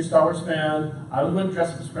 I'm a true Star Wars fan. I was going to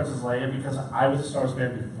dress up as Princess Leia because I was a Star Wars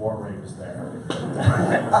fan before Rey was there.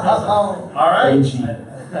 All right.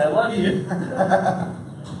 I love you.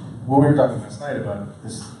 Well, we were talking last night about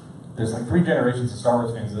this. There's like 3 generations of Star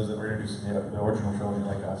Wars fans: those that were introduced in the original trilogy,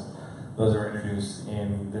 like us, those that were introduced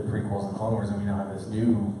in the prequels and Clone Wars, and we now have this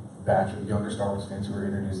new batch of younger Star Wars fans who were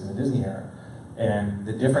introduced in the Disney era. And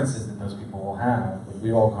the differences that those people will have, like,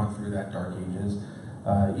 we've all gone through that dark ages.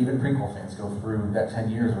 Even prequel fans go through that 10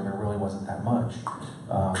 years where there really wasn't that much.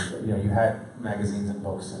 You know, you had magazines and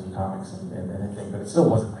books and comics and everything, but it still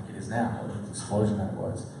wasn't like it is now, the explosion that it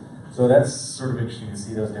was. So that's sort of interesting to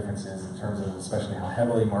see those differences in terms of especially how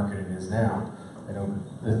heavily marketed it is now. I know,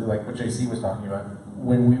 like what JC was talking about,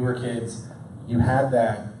 when we were kids, you had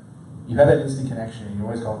that instant connection, and you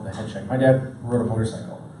always called it the head check. My dad rode a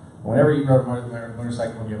motorcycle. Whenever you rode a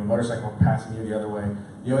motorcycle, when you have a motorcycle passing you the other way,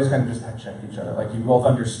 you always kind of just head checked each other. Like, you both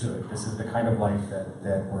understood this is the kind of life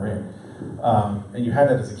that we're in. And you had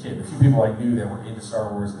that as a kid. The few people I knew that were into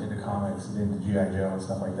Star Wars, into comics, and into G.I. Joe and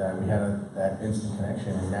stuff like that, we had that instant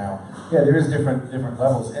connection. And now, yeah, there is different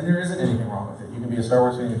levels, and there isn't anything wrong with it. You can be a Star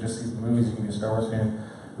Wars fan who just sees the movies. You can be a Star Wars fan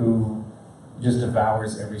who just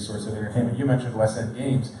devours every source of entertainment. You mentioned West End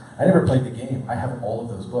Games. I never played the game. I have all of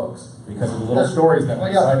those books because of the little stories that were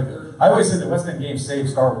inside of it. I always said that West End Games saved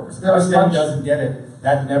Star Wars. If West End doesn't get it,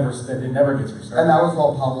 it never gets restarted. And that was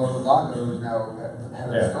all Pablo Lavaca, who's now head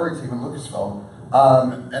of the story team in Lucasfilm.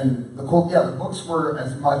 And the books were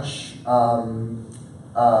as much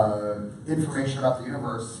information about the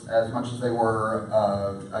universe as much as they were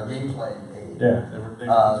a gameplay aid. Yeah, they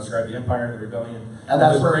described the Empire and the Rebellion. And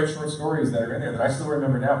that's where great short stories that are in there that I still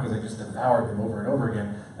remember now because I just devoured them over and over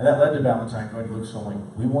again. And that led to Valentine going to Lucasfilm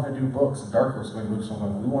like, we want to do books, and Dark Horse going to Lucasfilm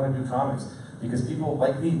like, we want to do comics. Because people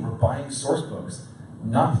like me were buying source books,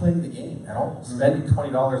 not playing the game at all, spending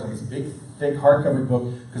 $20 on this big, thick hardcover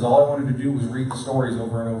book because all I wanted to do was read the stories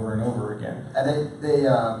over and over and over again. And they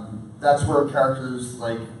that's where characters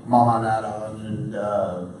like Mama Nada and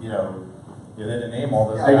you know. Yeah, they didn't name all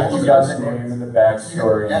those. You got the name and the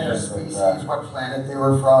backstory. And the species, what planet they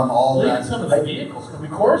were from, all that. Even some of the vehicles. I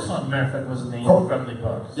mean, Coruscant, matter of fact, was named from the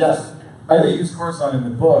books. Yes. They used Coruscant in the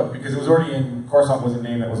book because it was already in. Coruscant was a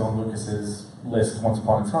name that was on Lucas's list once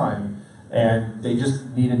upon a time, and they just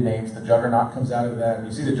needed names. The Juggernaut comes out of that. And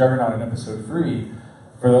you see the Juggernaut in Episode 3.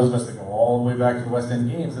 For those of us that go all the way back to the West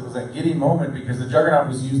End Games, it was that giddy moment because the Juggernaut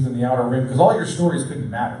was used in the Outer Rim because all your stories couldn't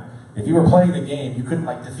matter. If you were playing the game, you couldn't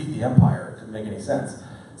like defeat the Empire. It didn't make any sense.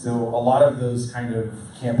 So a lot of those kind of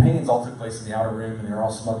campaigns all took place in the Outer Rim, and they were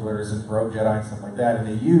all smugglers and rogue Jedi and stuff like that. And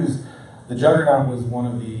they used the Juggernaut was one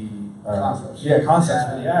of the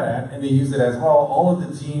concepts for the AT-AT, and they used it as well. All of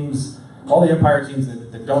the teams, all the Empire teams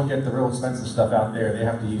that don't get the real expensive stuff out there, they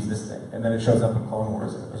have to use this thing, and then it shows up in Clone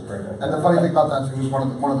Wars. It was great. And the funny thing about that too is one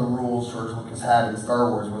of the rules George Lucas had in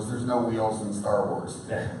Star Wars was there's no wheels in Star Wars.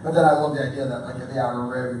 Yeah. But then I love the idea that like in the Outer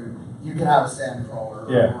Rim you can have a sandcrawler,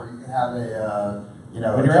 or you can have a when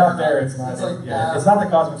you're out there, it's not. It's not the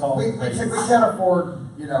cosmetology. We can't afford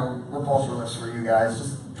repulsor lifts for you guys.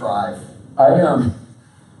 Just drive. On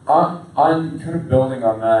kind of building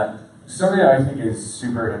on that, something that I think is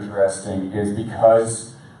super interesting is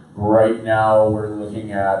because right now we're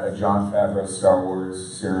looking at a Jon Favreau Star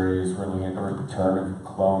Wars series, we're looking at the return of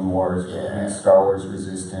Clone Wars, we're looking at Star Wars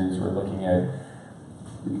Resistance, we're looking at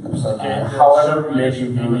Episode Okay. 9. However many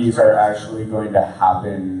movies are actually going to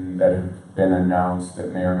happen that have been announced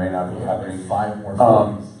that may or may not be happening. 5 more Um,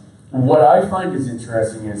 films. What I find is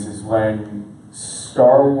interesting is when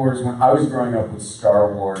Star Wars, when I was growing up with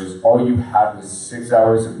Star Wars, all you had was 6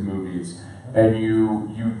 hours of movies, and you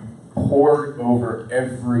pored over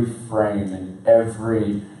every frame and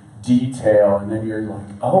every detail, and then you're like,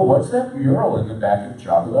 oh, what's that mural in the back of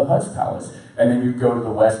Jabba the Hutt's palace? And then you go to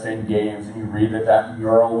the West End Games and you read that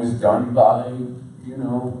mural was done by, you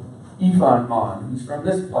know, Yvonne Mon, who's from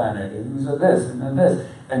this planet, and who's a this and a this.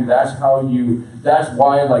 And that's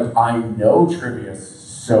why, like, I know trivia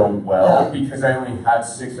so well, because I only had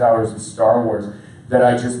 6 hours of Star Wars, that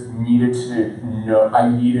I just needed to know, I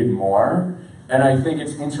needed more. And I think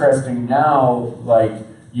it's interesting now, like,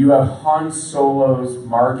 you have Han Solo's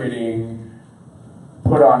marketing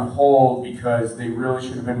put on hold because they really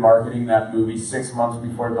should have been marketing that movie 6 months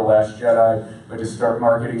before The Last Jedi, but to start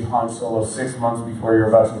marketing Han Solo 6 months before you're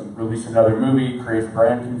about to release another movie creates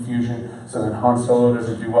brand confusion, so then Han Solo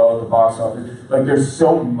doesn't do well at the box office. Like, there's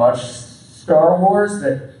so much Star Wars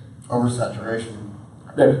that Oversaturation.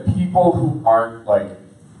 people who aren't like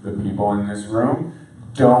the people in this room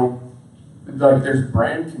don't, like, there's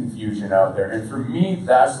brand confusion out there. And for me,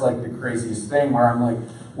 that's like the craziest thing, where I'm like,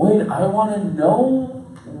 wait, I want to know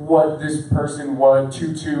what this person, what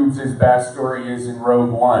Two Tubes' backstory is in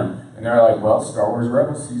Rogue One. And they're like, well, Star Wars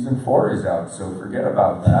Rebels Season 4 is out, so forget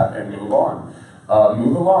about that and move on.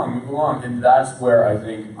 Move along. And that's where I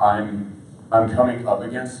think I'm coming up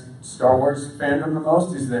against Star Wars fandom the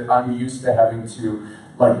most, is that I'm used to having to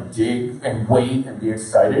like dig and wait and be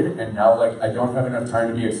excited, and now like I don't have enough time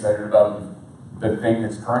to be excited about the thing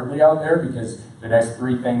that's currently out there, because the next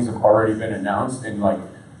 3 things have already been announced, and like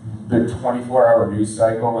the 24-hour news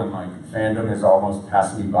cycle and like fandom is almost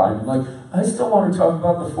passing me by, and I'm like, I still want to talk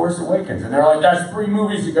about The Force Awakens, and they're like, that's 3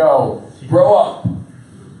 movies ago, grow up.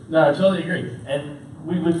 No, I totally agree. And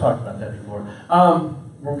we've talked about that before.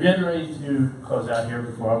 We're getting ready to close out here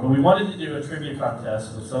but we wanted to do a trivia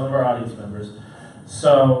contest with some of our audience members.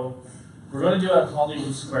 So we're going to do it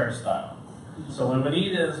Hollywood Square style. So what we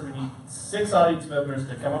need 6 audience members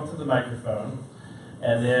to come up to the microphone,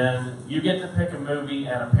 and then you get to pick a movie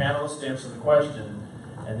and a panelist answer the question,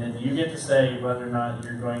 and then you get to say whether or not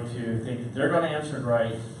you're going to think that they're going to answer it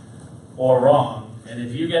right or wrong. And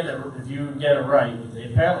if you get it right with the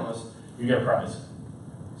panelist, you get a prize.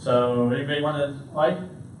 So anybody want to fight?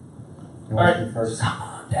 You All want right. to first?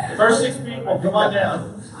 First 6 people, come on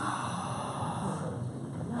down.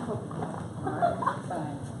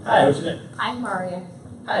 Hi, what's your name? I'm Maria.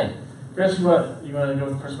 Hi. Chris, you want to go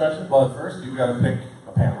with the first question? Well, at first you've got to pick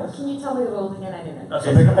a panelist. Can you tell me the rules again? I didn't.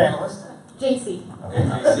 So pick a panelist. JC. Okay.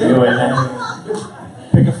 Do it,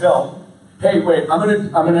 and pick a film. Hey, wait, I'm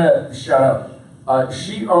gonna shout out.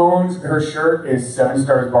 She owns, her shirt is 7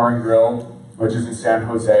 Stars Bar and Grill, which is in San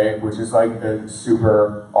Jose, which is like a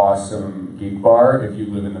super awesome geek bar. If you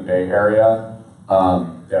live in the Bay Area,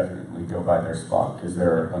 definitely go by their spot, because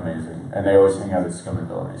they're amazing. And they always hang out at Scum and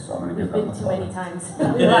Villainy, so I'm gonna We've give them been a too call. many times. The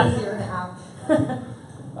last year and a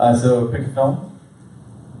half. So pick a film.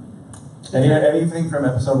 Anything from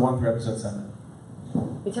episode 1 through episode 7.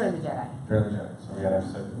 Return of the Jedi. Return of the Jedi. So we got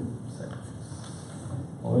episode 6.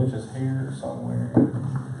 Well, it's just here somewhere.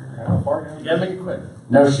 How far down? You gotta make it quick.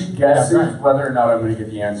 No, she guesses Yeah, right. whether or not I'm gonna get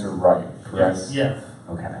the answer right, correct? Yes. Yeah.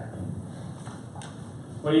 Okay.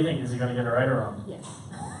 What do you think? Is he going to get it right or wrong? Yes.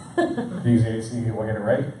 Do you see you want to get it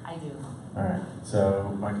right? I do. All right.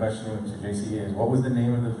 So my question to JC is, what was the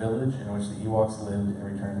name of the village in which the Ewoks lived in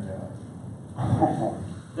Return of the Jedi?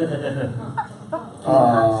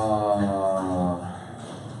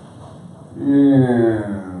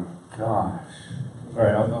 Yeah, gosh. All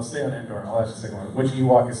right, I'll stay on Endor. I'll ask the second one. Which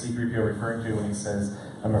Ewok is C-3PO referring to when he says,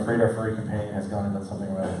 "I'm afraid our furry companion has gone and done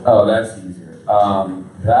something wrong"? Oh, that's easier.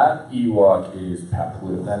 That Ewok is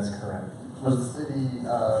Paploo. That is correct. Was the city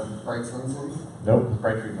Brightland City? Nope, it's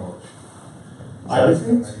Bright Tree Village.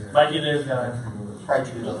 Mikey, there's guy. Bright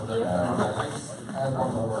Tree Village. I had one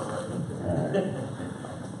more word right.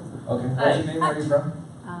 Okay, what's your name? Where are you from?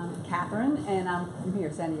 Catherine, and I'm from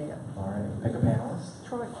here, San Diego. All right, pick a panelist.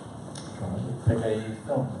 Troy. Pick a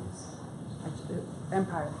film, please.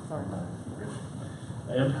 Empire, sorry.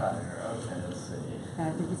 Empire. Okay, let's see. And I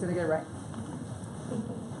think he's gonna get it right.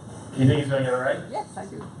 You think he's going to get it right? Yes, I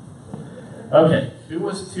do. Okay. Who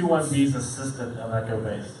was 21B's assistant on Echo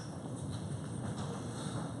Base?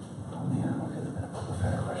 Oh man, what could have been a Boba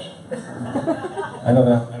Fett question? I don't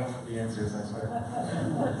know the answers, I swear.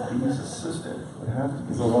 His assistant would have to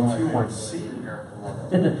be It's a long way. 21C.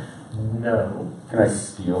 No. Can I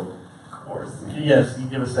steal? Of course. course. Yes, you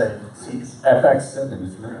give a save. Seats. FX7,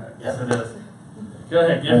 isn't it? Yes, it is. Go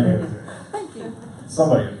ahead, give me. Thank you.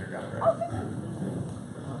 Somebody up here got it right.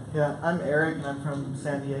 Yeah, I'm Eric and I'm from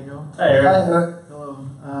San Diego. Hey, Eric. Hi, Eric. Hello.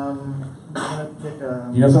 I'm gonna pick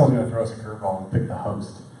a. You know someone's gonna throw us a curveball and pick the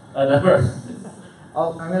host. I never.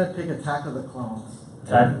 I'm gonna pick Attack of the Clones.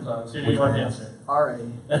 Attack of the Clones. Who do you want to answer? RA.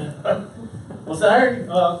 Was that Eric?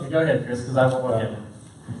 Oh, okay, go ahead, Chris, because I won't want him.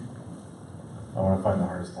 I want to find the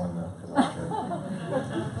hardest one though, because I'm sure.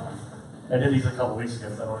 I did these a couple weeks ago,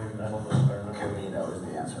 so I don't know if I remember. Camino is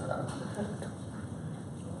the answer.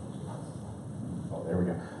 Oh, there we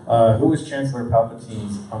go. Who was Chancellor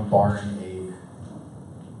Palpatine's unbarring aide?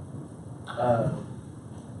 I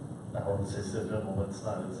won't say civil, but it's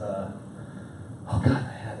not. It's oh God, I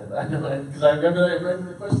had it. I know it because I remember that I read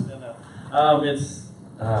the question. No. It's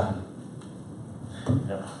no.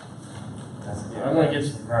 I'm gonna get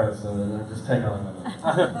surprised, so just hang on a minute.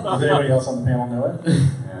 Does anybody else on the panel know it?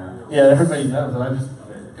 Yeah. Yeah, everybody knows, and I just.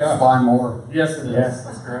 Fly more. Yes, it is. Yes,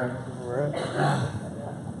 that's correct.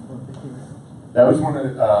 That was one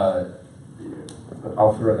of the,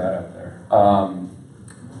 I'll throw that out there.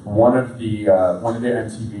 One of the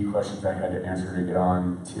MTV questions I had to answer to get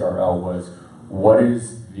on TRL was, what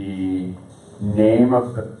is the name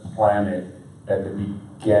of the planet at the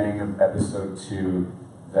beginning of episode 2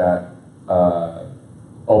 that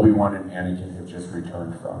Obi-Wan and Anakin have just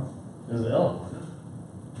returned from? It was the Ellen, wasn't it?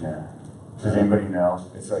 Yeah. Does anybody know?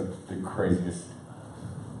 It's like the craziest.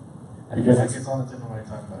 Because it's on the tip of my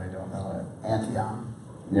tongue, but I don't know it. Antion.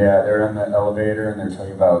 Yeah, they're in the elevator and they're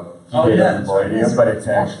talking about Oh, yeah, and that's right. Boydia, but it's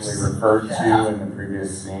actually referred Yeah. to in the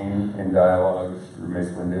previous scene in dialogue through Mace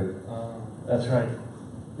Windu. That's right.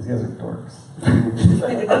 These guys are dorks.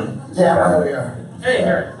 Yeah, right here. Hey,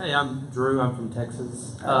 Eric. Hey, I'm Drew. I'm from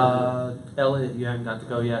Texas. Elliot, you haven't got to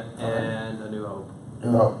go yet, and A New Hope.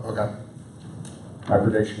 Oh, okay. My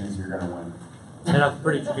prediction is you're going to win. And I'm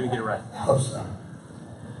pretty sure you're gonna get it right. Hope so.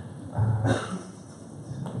 I'm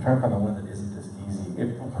trying to find the one that isn't this easy.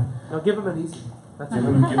 No, give him an easy. That's Give it.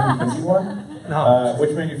 him an easy one. No.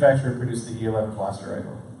 Which manufacturer produced the E11 blaster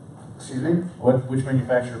rifle? Excuse me? Which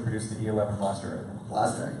manufacturer produced the E11 blaster rifle?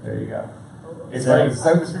 Last thing. There you go. It's like,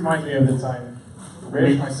 so this reminds me of the time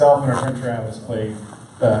Rich, myself, and our friend Travis played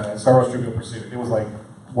Star Wars Trivial Pursuit. It was like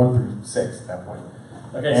 1 through 6 at that point.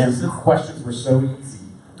 Okay, And so the questions were so easy.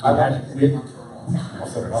 I We had want to- to we- get on turtles. Oh,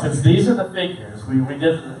 so did I. since these are the figures, we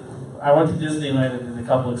did. I went to Disneyland and did a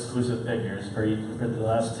couple exclusive figures for the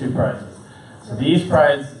last 2 prizes. So these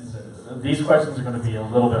questions are going to be a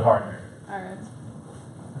little bit harder. All right.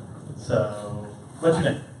 So, what's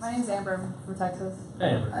your name? My name's Amber. I'm from Texas. Hey,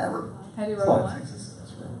 Amber. I ever. Can I do There's a lot Rogue of One? Texas in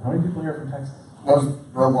this room. How many people here are from Texas? What was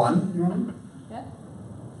Rogue One? You want? Yeah.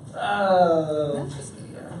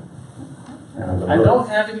 I don't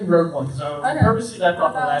have any Rogue One, so I Okay. purposely left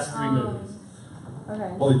off the What last about, 3 movies.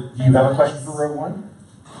 Okay. Well, do you have a question for Rogue One?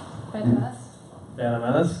 Phantom Menace. Phantom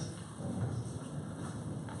Menace.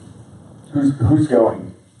 Who's going?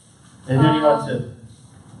 And who do you want to?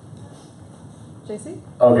 JC?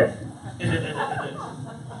 Okay.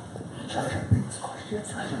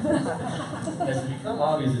 It's become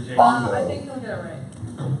obvious that Jason. I think you'll get it right.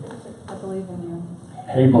 I believe in you.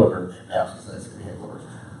 Hey Blipper, Yeah, I was gonna say it's gonna be Halo.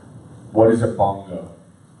 what is a bongo?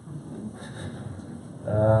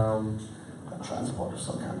 A transporter of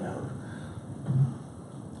some kind of.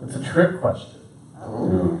 It's a trick question.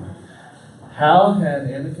 Oh. How had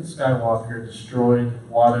Anakin Skywalker destroyed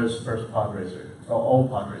Watto's first pod racer? Or old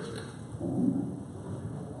pod racer?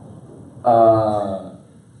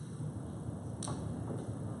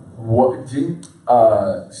 What didn't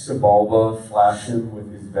Sebulba flash him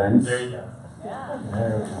with his vents? There you go.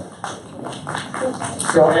 There we go.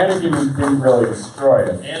 So Anakin didn't really destroy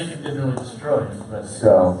it. Anakin didn't really destroy it, but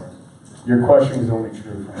So your question was only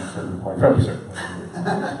true from a certain point from of a view. certain point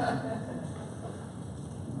of view.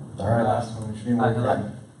 All right, last one. Which name will you Hello.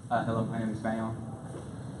 write? Hello, my name is Manuel.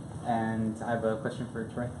 And I have a question for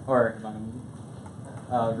Troy. Or,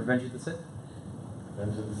 Revenge of the Sith?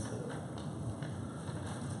 Vengeance.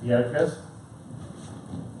 You got it, Chris?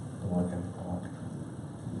 I'm looking.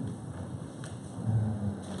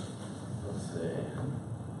 Let's see.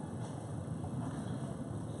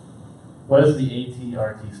 What does the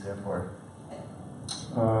ATRT stand for?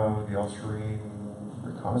 The All-Terrain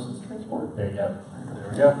Reconnaissance Transport? There you go. There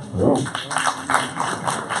we go. Boom.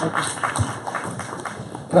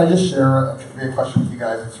 Can I just share a trivia question with you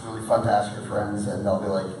guys? It's really fun to ask your friends, and they'll be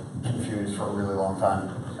like confused for a really long time.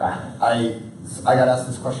 I got asked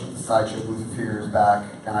this question at the Sideshow booth a few years back,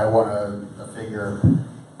 and I won a figure,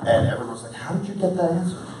 and everyone was like, "How did you get that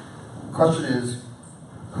answer?" The question is,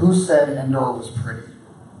 who said Endor was pretty?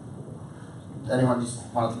 Anyone just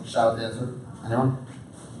want to shout out the answer? Anyone?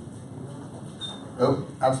 Oh,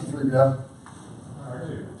 RT3PO?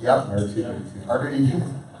 Yep. R2D2.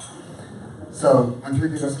 R2D2. So when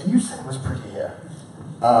 3P goes, and you said it was pretty, yeah.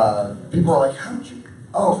 People are like, how did you?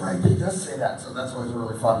 Oh, right, he does say that. So that's always a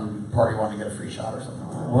really fun party one to get a free shot or something.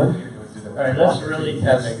 What? All right, let's really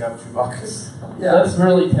test. up Chewbacca's. Yeah. Let's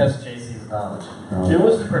really test JC's knowledge. Oh. Who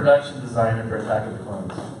was the production designer for Attack of the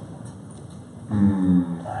Clones?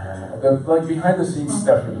 Like behind the scenes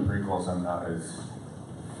stuff for the prequels, I'm not as.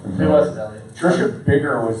 Who was it, Elliot? Trisha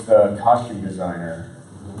Bigger was the costume designer.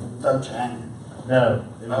 Doug Chang. No,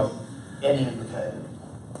 it was. Eddie McKay.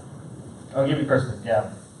 I'll give you Kristen.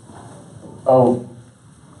 Yeah. Oh.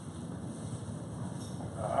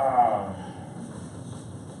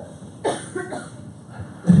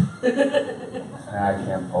 I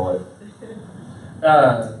can't pull it.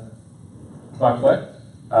 Buck what?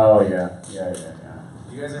 Oh yeah.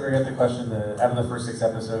 Do you guys ever get the question that out of the first 6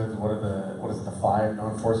 episodes, what is it, the 5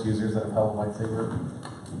 known Force users that have held a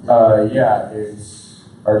lightsaber? Yeah, it's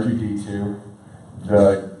R2D2,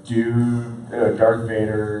 the dude, Darth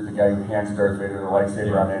Vader, the guy who hands Darth Vader the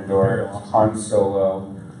lightsaber on Endor, Han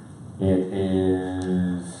Solo. It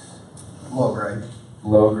is Low grade.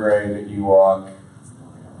 Logray, the Ewok,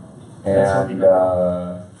 That's what we and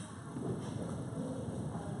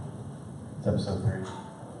It's episode 3.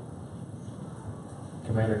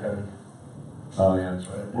 Commander Cody. oh yeah, that's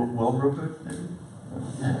right. Will Rupert, maybe?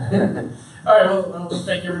 All right, well,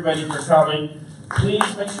 thank everybody for coming.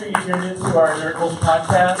 Please make sure you tune in to our Nerdles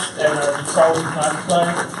podcast and our Star Wars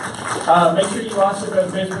Classified. Make sure you also go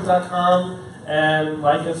to Facebook.com and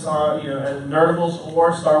like us on, at Nerdables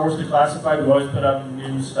or Star Wars Declassified. We always put up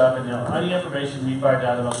new stuff, and any information we find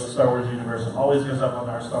out about the Star Wars universe always goes up on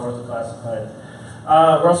our Star Wars Declassified.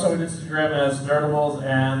 We're also on Instagram as Nerdables,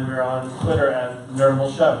 and we're on Twitter at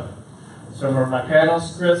Nerdables Show. So for my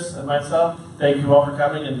panelists, Chris and myself, thank you all for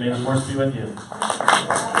coming, and may the Force be with you.